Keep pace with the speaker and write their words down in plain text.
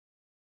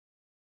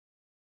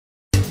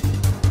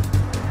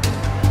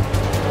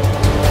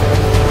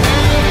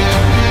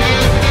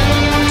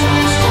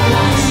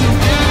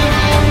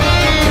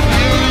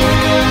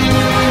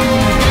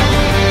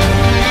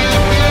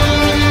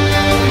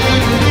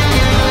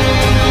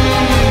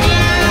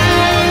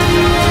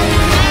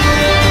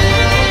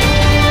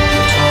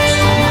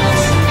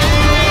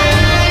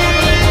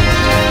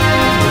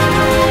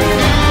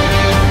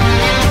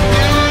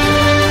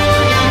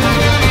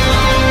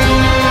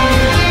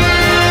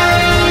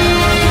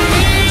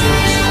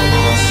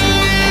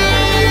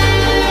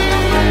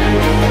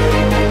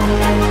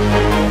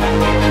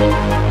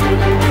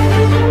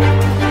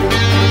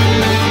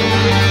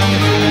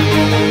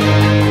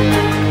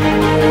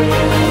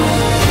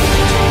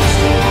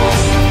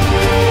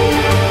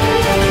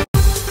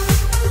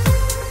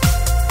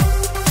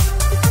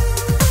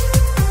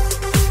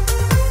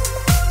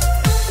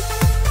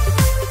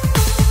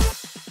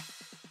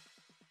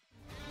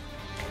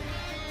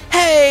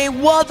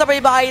What's up,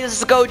 everybody?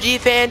 This is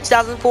Gojifan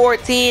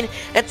 2014,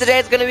 and today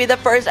is going to be the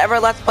first ever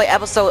Let's Play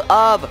episode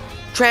of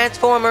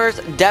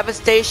Transformers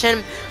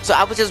Devastation. So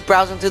I was just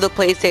browsing through the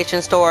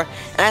PlayStation Store,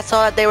 and I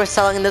saw that they were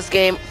selling this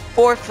game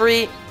for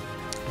free.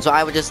 So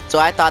I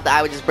thought that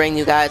I would just bring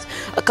you guys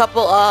a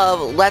couple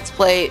of Let's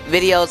Play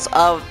videos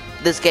of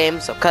this game,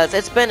 because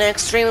it's been an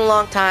extremely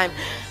long time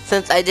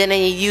since I did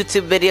any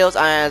YouTube videos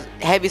on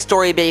a heavy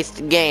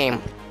story-based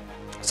game.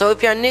 So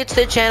if you're new to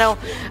the channel,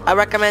 I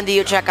recommend that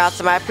you check out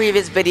some of my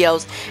previous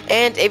videos,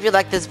 and if you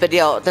like this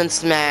video, then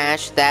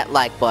smash that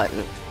like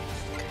button.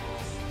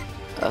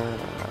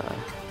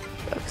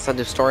 Guess I'll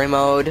do story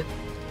mode.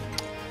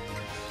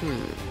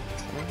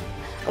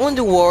 I want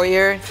to do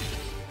warrior,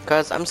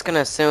 because I'm just gonna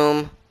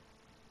assume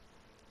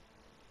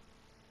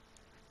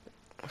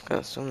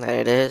that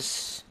it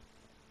is.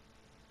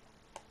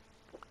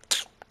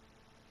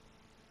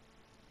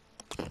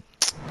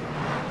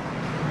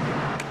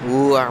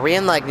 Ooh, are we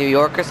in like New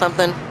York or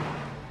something?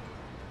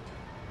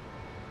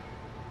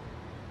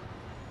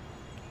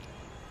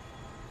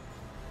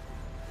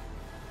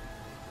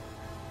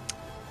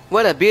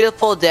 What a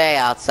beautiful day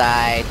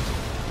outside.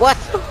 What?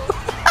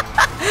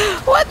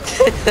 What?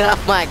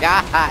 Oh my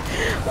god.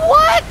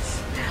 What?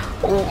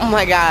 Oh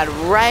my god,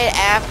 right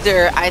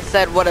after I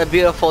said what a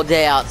beautiful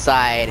day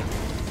outside,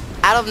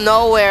 out of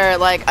nowhere,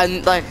 I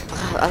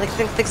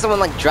think someone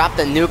like dropped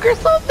a nuke or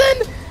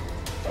something?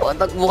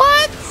 What?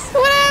 What?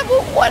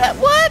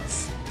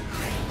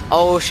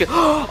 Oh shit.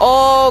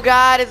 Oh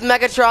god, it's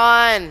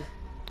Megatron.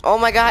 Oh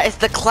my god, it's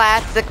the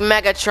classic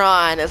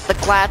Megatron. It's the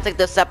classic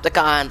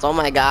Decepticons. Oh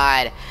my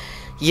god.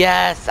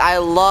 Yes, I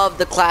love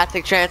the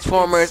classic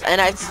Transformers,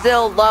 and I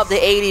still love the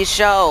 80s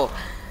show.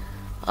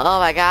 Oh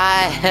my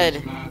god.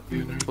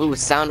 Ooh,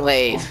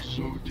 Soundwave.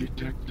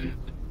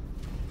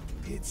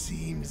 It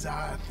seems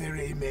our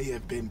theory may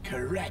have been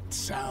correct,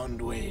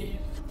 Soundwave.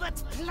 But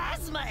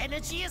plasma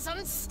energy is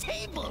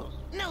unstable.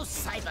 No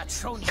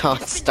Cybertronian Oh,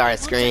 has been able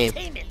to Starscream.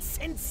 tame it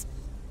since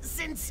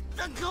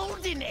the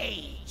Golden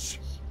Age.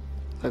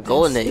 The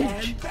Golden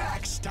Age. Stand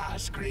back,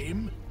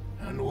 Starscream,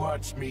 and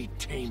watch me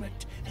tame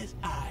it as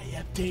I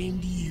have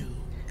tamed you.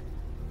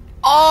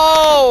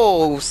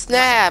 Oh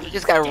snap! He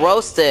just got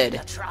roasted.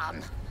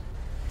 Megatron.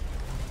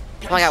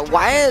 Oh my god,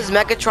 why does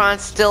Megatron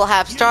still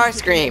have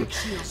Starscream?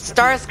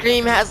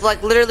 Starscream has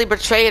like literally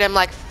betrayed him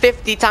like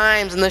 50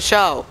 times in the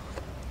show.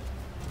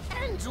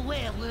 And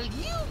where will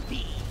you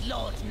be,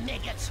 Lord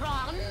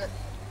Megatron?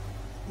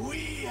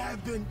 We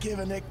have been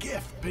given a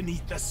gift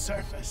beneath the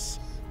surface,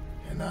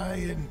 and I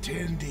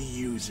intend to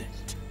use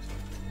it.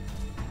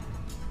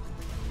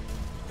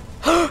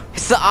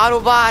 It's the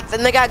Autobots,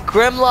 and they got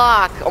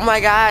Grimlock. Oh my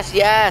gosh,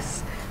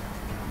 yes.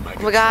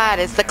 Oh my god,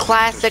 it's the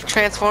classic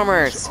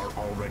Transformers. Oh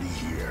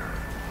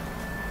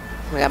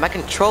my god, my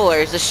controller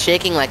is just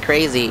shaking like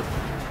crazy.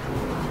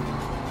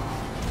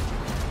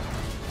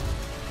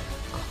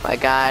 Oh my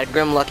god,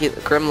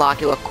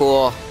 Grimlock, you look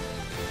cool.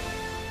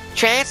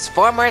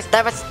 Transformers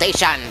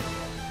Devastation.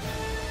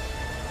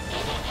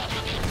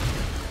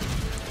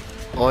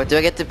 Or do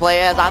I get to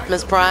play as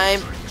Optimus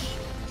Prime?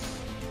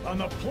 On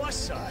the plus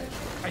side,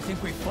 I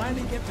think we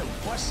finally get to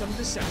bust some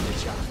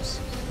Decepticons.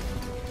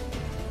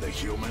 The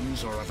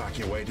humans are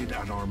evacuated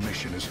and our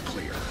mission is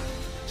clear.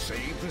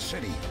 Save the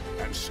city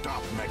and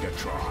stop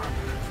Megatron.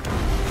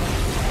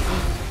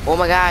 Oh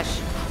my gosh.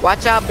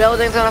 Watch out,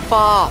 building's gonna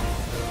fall.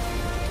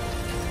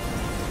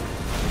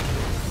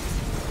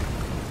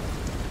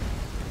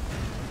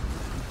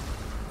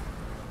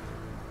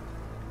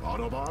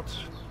 Autobots,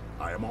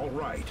 I am all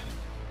right.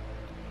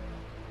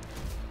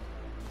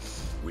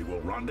 We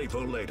will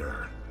rendezvous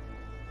later.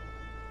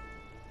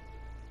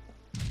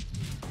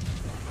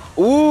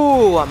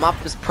 Ooh, I'm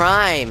Optimus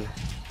Prime.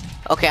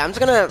 Okay, I'm just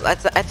gonna. I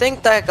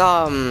think that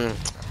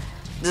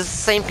this is the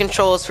same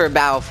controls for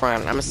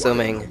Battlefront. I'm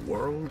assuming. What in the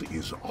world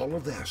is all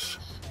of this?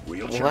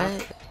 Wheelchair?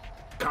 What?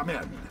 Come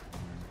in.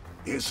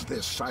 Is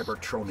this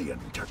Cybertronian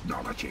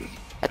technology?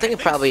 I think it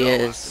probably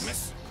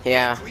is.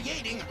 Yeah.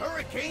 Creating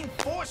hurricane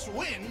force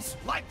winds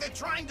like they're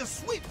trying to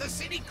sweep the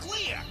city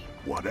clear.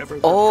 Whatever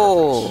the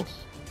Oh, purpose,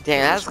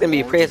 damn, that's gonna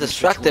be pretty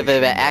destructive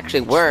if it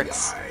actually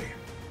works.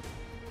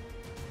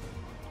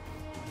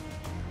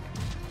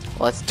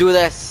 Let's do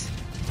this.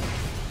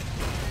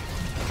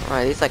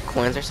 Alright, these like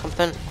coins or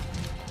something.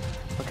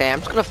 Okay, I'm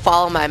just gonna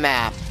follow my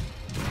map.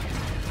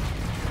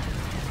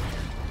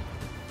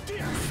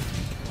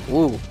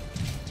 Ooh.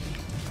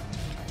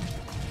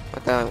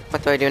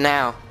 What do I do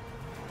now?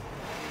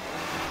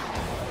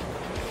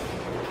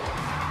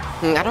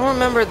 I don't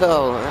remember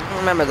though. I don't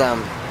remember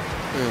them.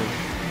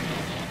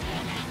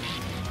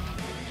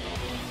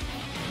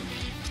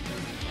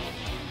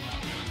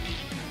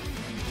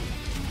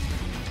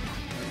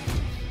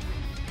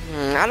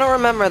 I don't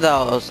remember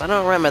those. I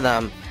don't remember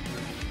them.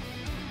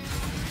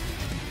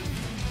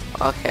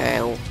 Okay.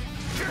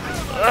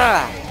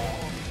 Ugh.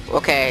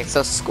 Okay,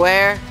 so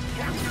square.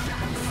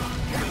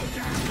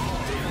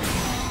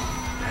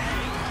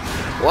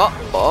 Whoa.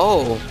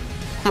 Oh.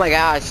 Oh my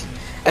gosh.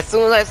 As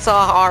soon as I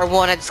saw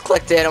R1, I just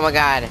clicked it. Oh my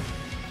god.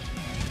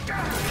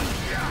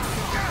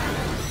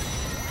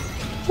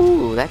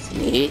 Ooh, that's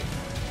neat.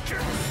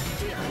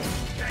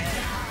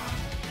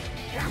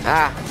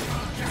 Ah.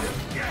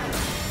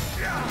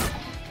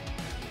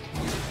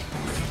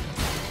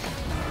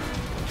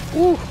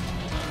 Ooh.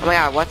 Oh my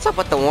god, what's up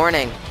with the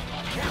warning?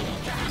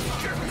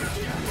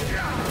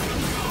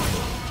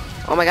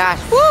 Oh my gosh.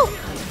 Woo!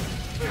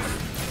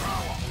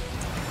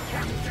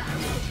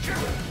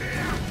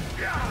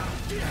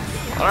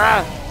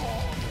 Ah.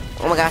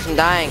 Oh my gosh, I'm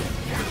dying.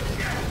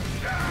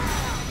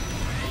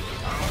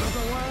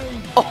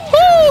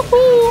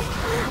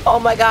 Oh, oh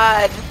my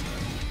god.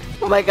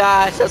 Oh my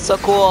gosh, that's so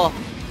cool.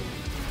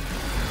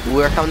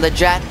 Here come the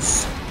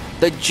jets.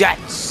 The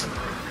jets.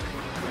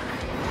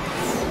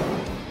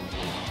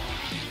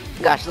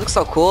 Gosh, it looks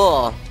so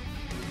cool.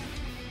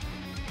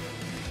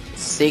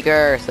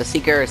 Seekers, the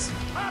Seekers.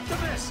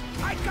 Optimus,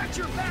 I got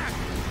your back.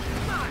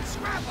 Come on,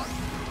 scrap 'em.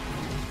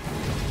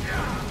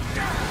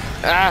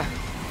 Ah.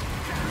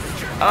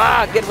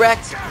 Ah, get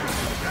wrecked.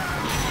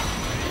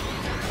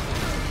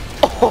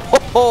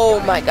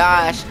 Oh my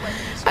gosh.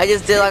 I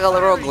just did like a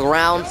little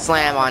ground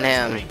slam on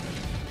him.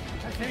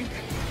 I think.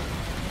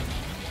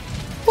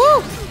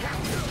 Woo!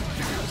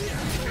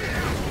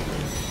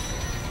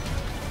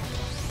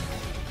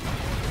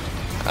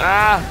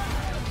 Ah!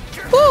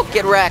 Woo!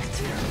 Get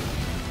wrecked!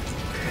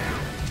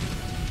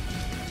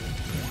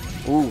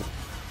 Ooh.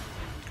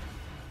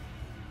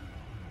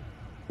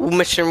 Ooh,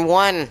 mission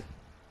 1.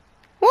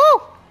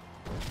 Woo!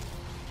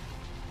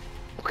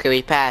 Okay,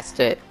 we passed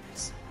it.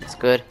 It's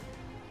good.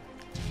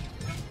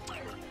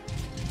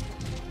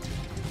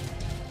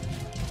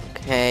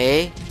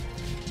 Okay.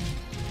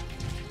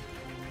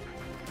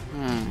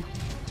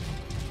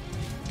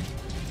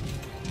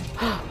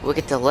 Look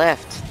at the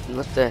lift.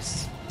 Lift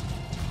this.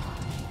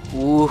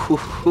 Ooh hoo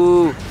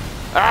hoo.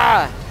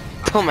 Ah!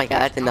 Oh my god,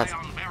 that did nothing.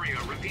 Barrier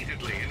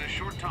repeatedly in a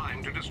short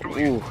time to destroy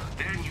Ooh. it.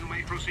 Then you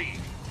may proceed.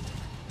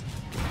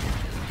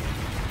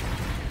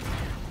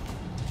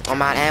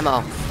 I'm out of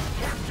ammo.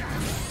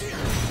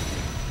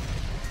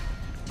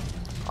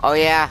 Oh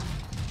yeah.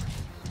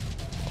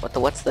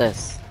 What's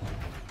this?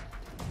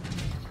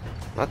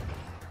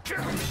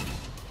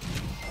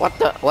 What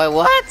the? Wait,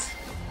 what?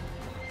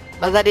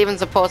 What's that even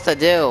supposed to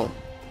do?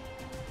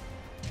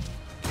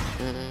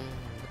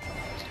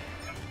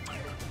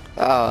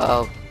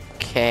 Oh,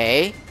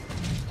 okay.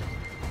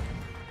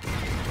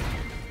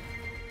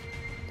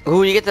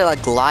 Ooh, you get to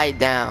like glide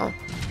down.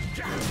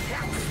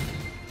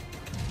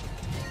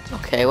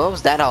 Okay, what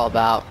was that all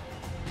about?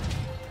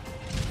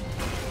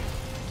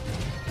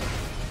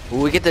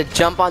 Ooh, we get to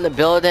jump on the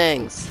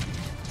buildings.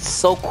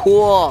 So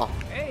cool.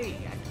 Hey,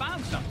 I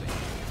found something.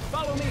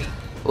 Follow me.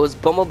 It was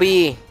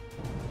Bumblebee.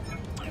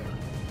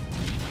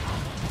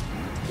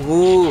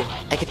 Ooh,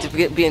 I get to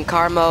be in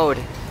car mode.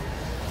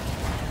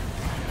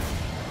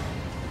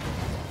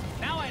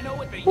 Now I know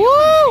what the Woo!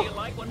 humans feel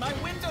like when my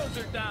windows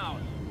are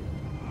down.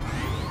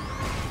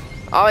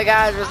 Oh my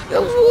god,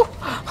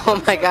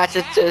 oh my gosh,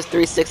 it's just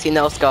 360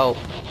 no scope.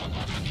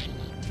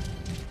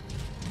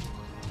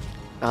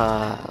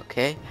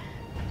 Okay.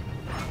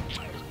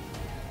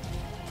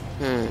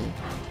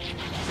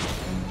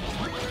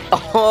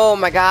 Oh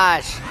my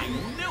gosh.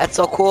 That's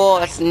so cool,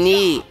 that's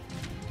neat.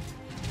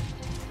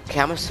 Okay,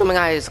 I'm assuming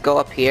I just go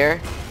up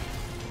here.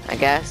 I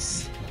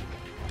guess.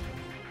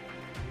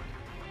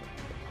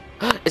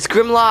 It's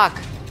Grimlock!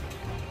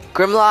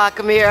 Grimlock,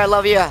 come here, I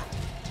love you. Oh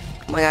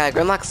my god,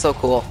 Grimlock's so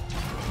cool.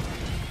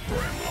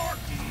 Grimlock,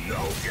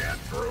 no get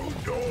through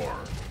door.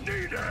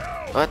 Need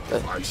help. What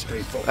the? I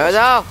stay focused. Oh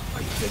no!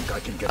 I think I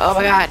can get Oh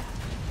my through. god!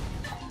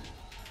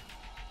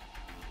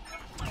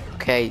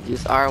 Okay,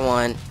 use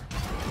R1.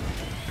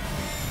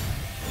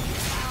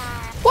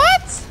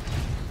 What?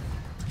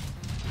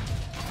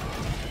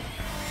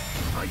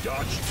 I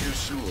dodged too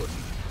soon.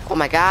 Oh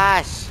my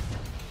gosh!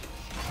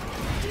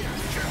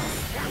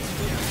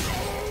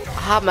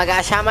 Oh my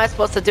gosh, how am I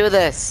supposed to do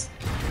this?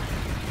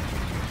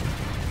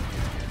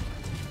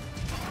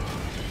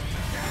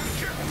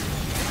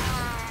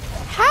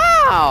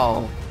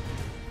 How?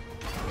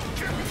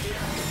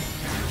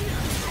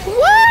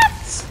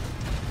 What?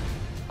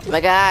 Oh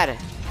my god.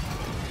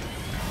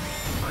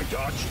 I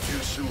dodged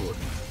too soon.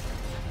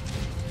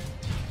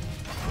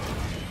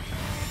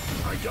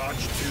 I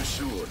dodged too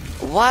soon.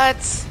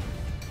 What?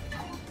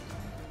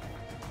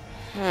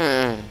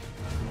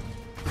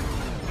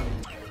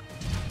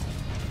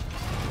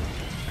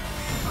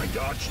 I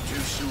dodged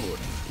too soon.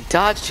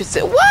 Dodge to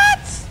say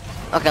what?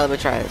 Okay, let me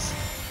try this.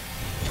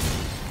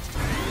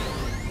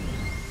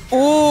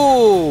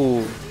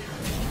 Ooh.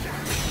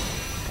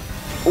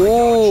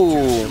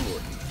 Ooh.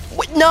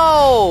 Wait,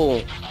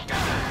 no.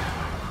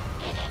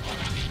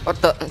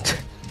 What the?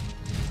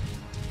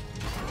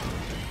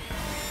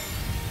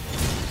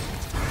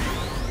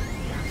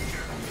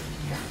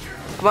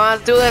 Come on,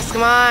 let's do this.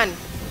 Come on.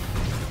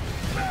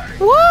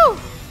 Woo! Oh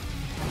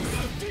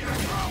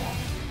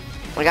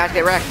my gosh,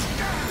 get wrecked.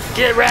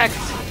 Get wrecked.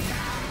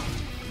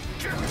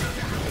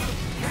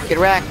 Get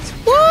wrecked.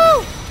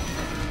 Woo!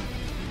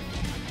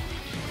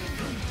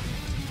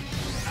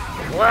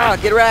 Wow,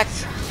 get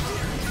wrecked.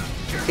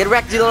 Get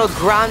wrecked, you little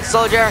ground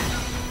soldier.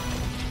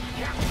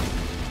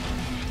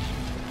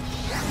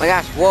 My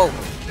gosh, whoa.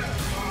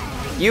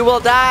 You will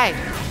die.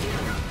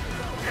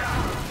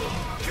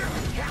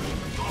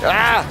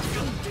 Ah!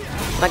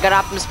 My god,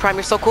 Optimus Prime,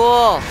 you're so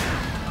cool.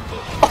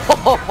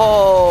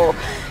 Oh,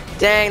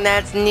 dang,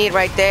 that's neat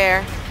right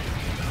there.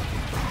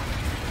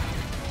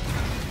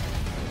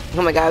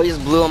 Oh my god, we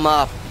just blew him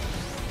up.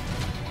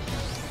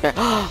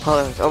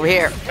 Oh, over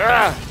here.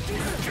 Ah!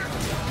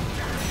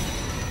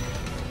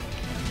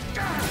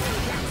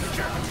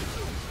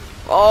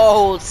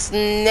 Oh,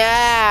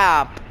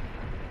 snap.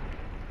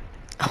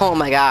 Oh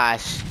my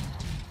gosh.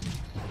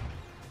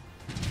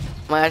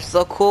 Oh my gosh,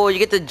 so cool. You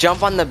get to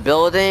jump on the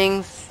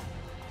buildings.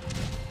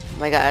 Oh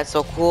my god, that's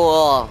so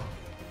cool.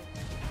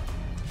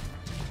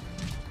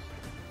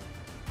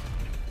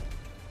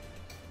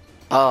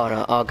 Oh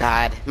no, oh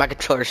god. My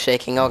controller's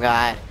shaking, oh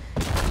god.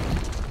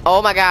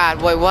 Oh my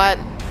god, wait, what?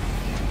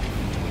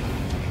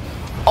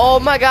 Oh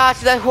my gosh,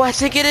 is that who I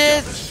think it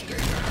is?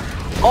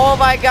 Oh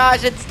my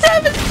gosh, it's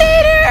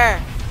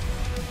Devastator!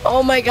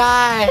 Oh my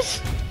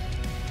gosh.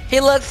 He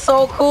looks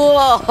so cool.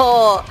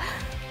 Oh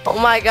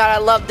my god, I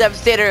love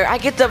Devastator. I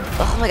get to,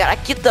 oh my god,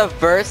 I get to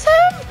verse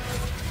him?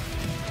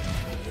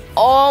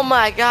 Oh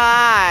my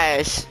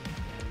gosh.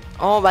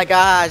 Oh my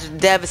gosh,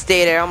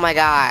 Devastator, oh my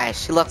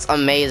gosh. He looks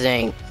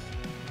amazing.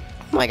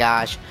 Oh my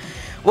gosh.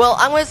 Well,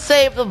 I'm gonna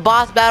save the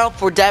boss battle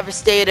for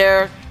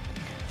Devastator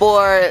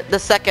for the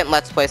second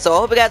Let's Play. So I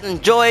hope you guys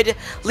enjoyed.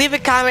 Leave a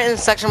comment in the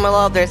section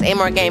below if there's any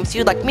more games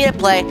you'd like me to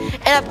play.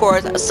 And of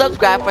course,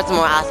 subscribe for some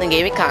more awesome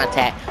gaming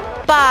content.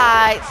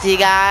 Bye! See you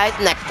guys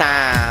next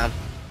time.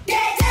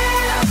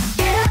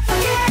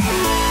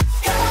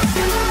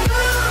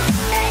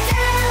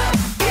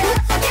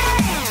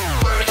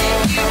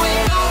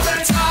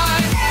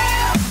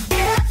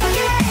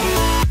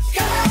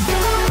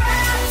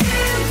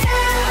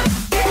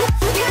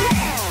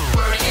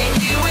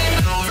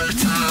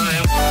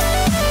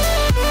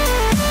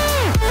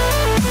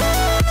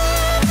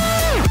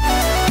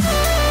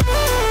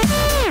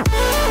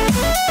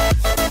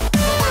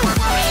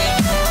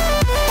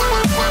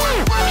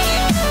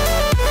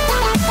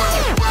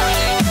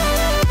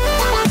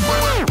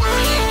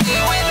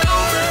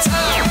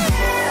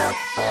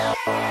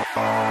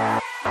 Bye.